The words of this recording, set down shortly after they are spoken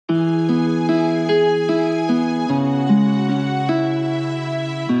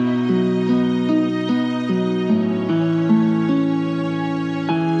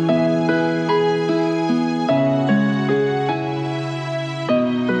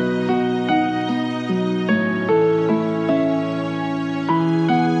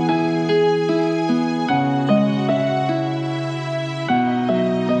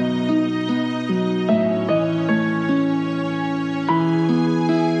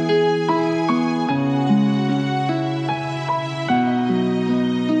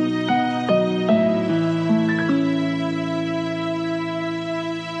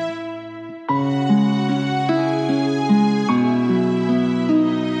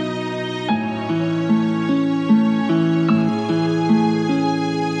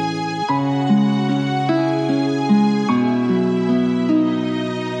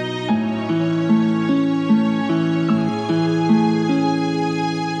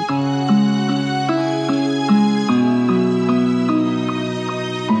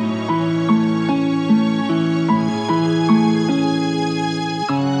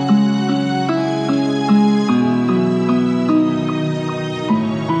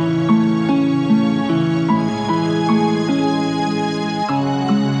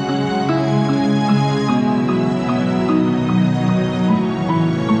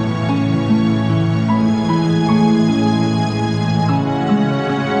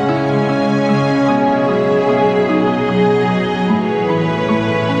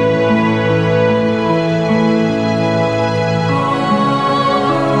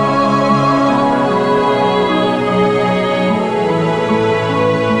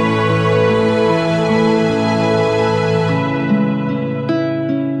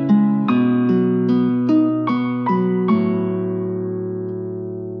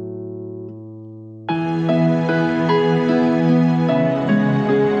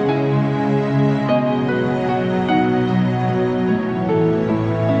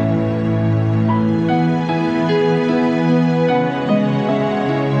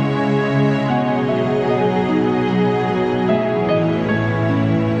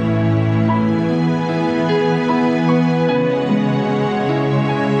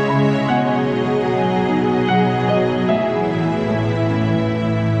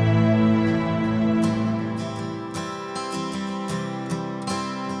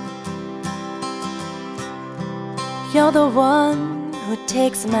You're the one who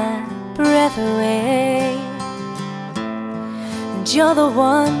takes my breath away, and you're the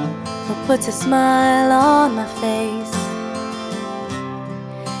one who puts a smile on my face.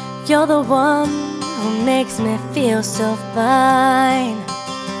 You're the one who makes me feel so fine,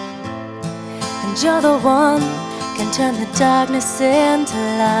 and you're the one who can turn the darkness into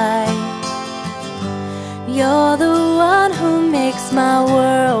light. You're the one who makes my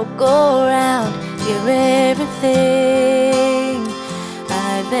world go round. You're everything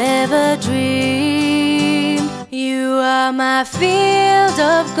I've ever dreamed. You are my field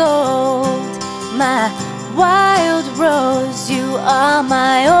of gold, my wild rose. You are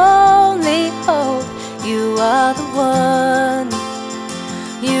my only hope. You are the one.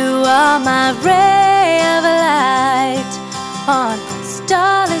 You are my ray of light on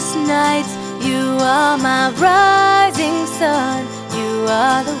starless nights. You are my rising sun. You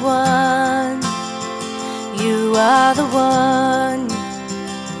are the one. You are the one.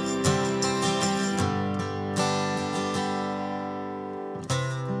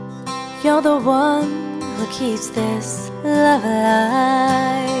 You're the one who keeps this love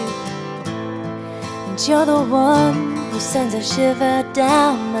alive, and you're the one who sends a shiver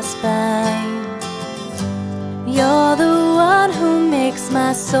down my spine. You're the one who makes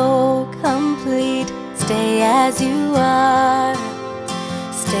my soul complete. Stay as you are,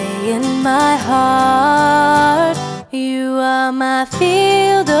 stay in my heart. You are my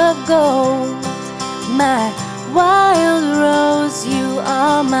field of gold, my wild rose. You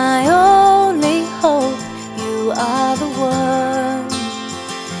are my only hope. You are the one.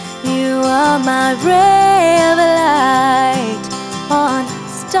 You are my ray of light on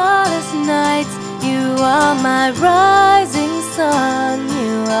starless nights. You are my rising sun.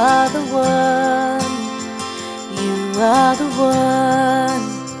 You are the one. You are the one.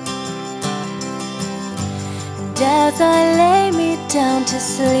 And as I lay me down to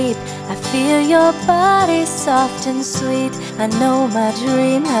sleep, I feel your body soft and sweet. I know my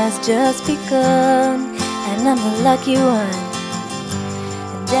dream has just begun, and I'm the lucky one.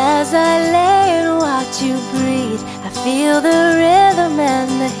 And as I lay and watch you breathe, I feel the rhythm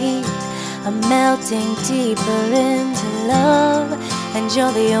and the heat. I'm melting deeper into love, and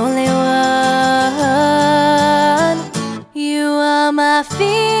you're the only one. You are my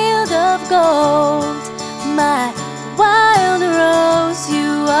field of gold, my wild rose.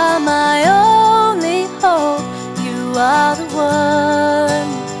 You are my only hope. You are the one.